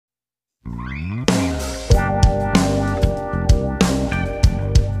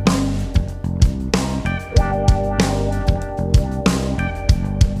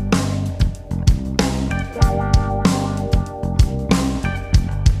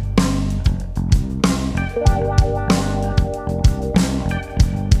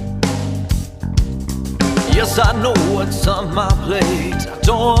Yes, I know what's on my plate. I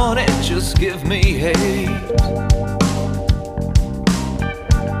don't want it, just give me hate.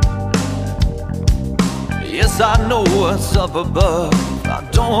 Yes, I know what's up above. I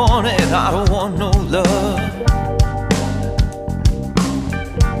don't want it, I don't want no love.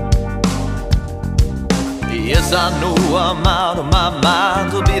 Yes, I know I'm out of my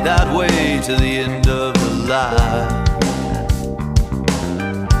mind. I'll be that way to the end of the line.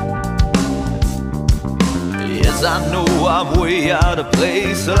 Yes, I know I'm way out of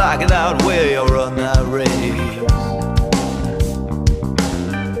place. I like it that way, I'll run that race.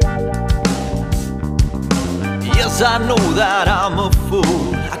 Yes, I know that I'm a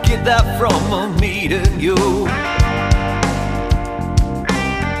fool. I get that from meeting you.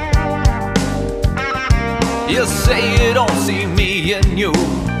 You say you don't see me in you.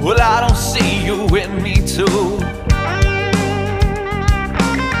 Well, I don't see you in me too.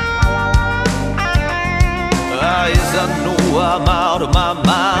 Yes, I know I'm out of my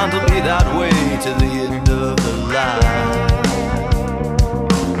mind. I'll be that way to the end of the line.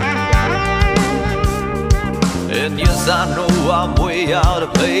 And yes, I know I'm way out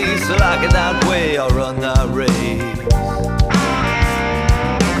of place. I like it that way, I'll run that race.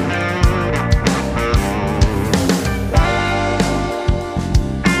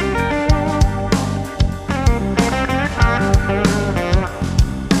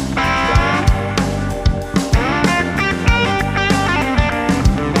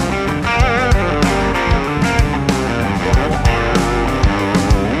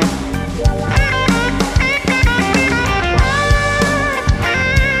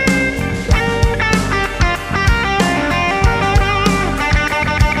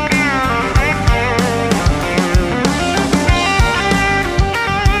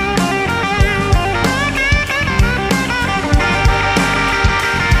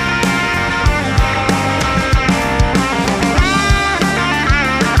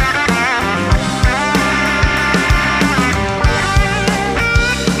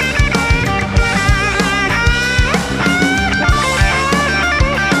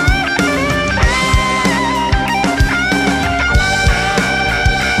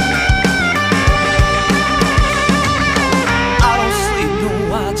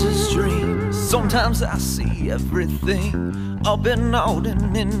 Sometimes I see everything, up and out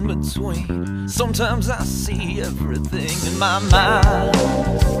and in between. Sometimes I see everything in my mind.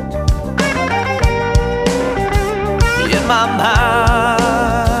 In my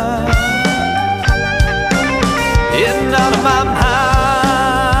mind. In and out of my mind.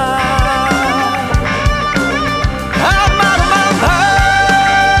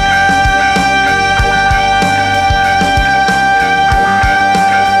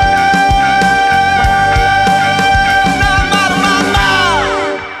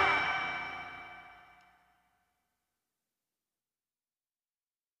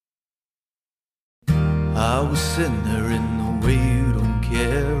 I was sitting there in the way you don't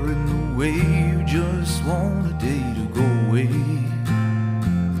care, in the way you just want a day to go away.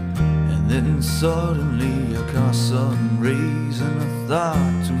 And then suddenly I caught sun rays and I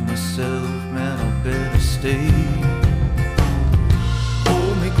thought to myself, man, I better stay.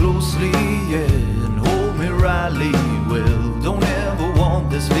 Hold me closely, yeah, and hold me rightly. Well, don't ever want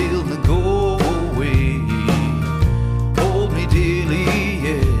this feeling to go away. Hold me dearly,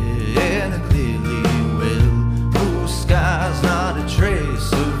 yeah, and clearly. Sky's not a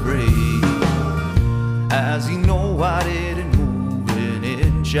trace of rain. As you know, I didn't move an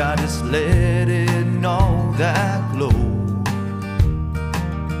inch, I just let it know that glow.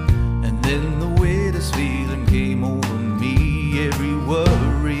 And then the way this feeling came over me, every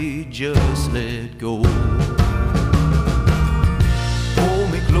worry just let go.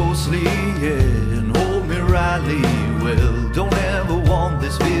 Hold me closely, yeah, and hold me rightly. Well, don't ever want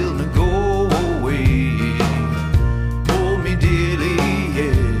this feeling to go away. Dearly,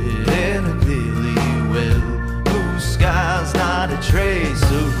 yeah, and clearly, well, blue sky's not a trace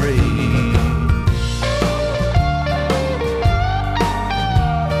of rain.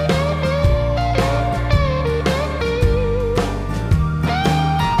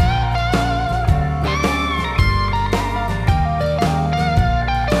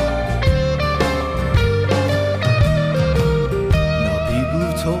 Now people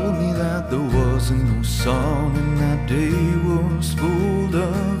have told me that there wasn't no sun and that day was full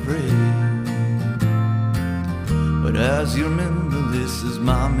of rain. But as you remember, this is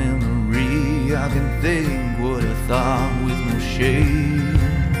my memory. I can think what I thought with no shame.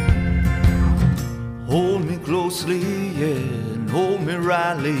 Hold me closely, yeah, and hold me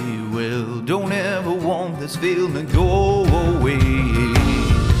rightly. Well, don't ever want this feeling to go away.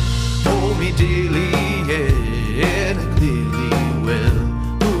 Hold me me daily, yeah, and clearly,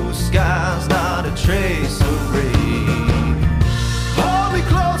 well, blue sky's not a trace of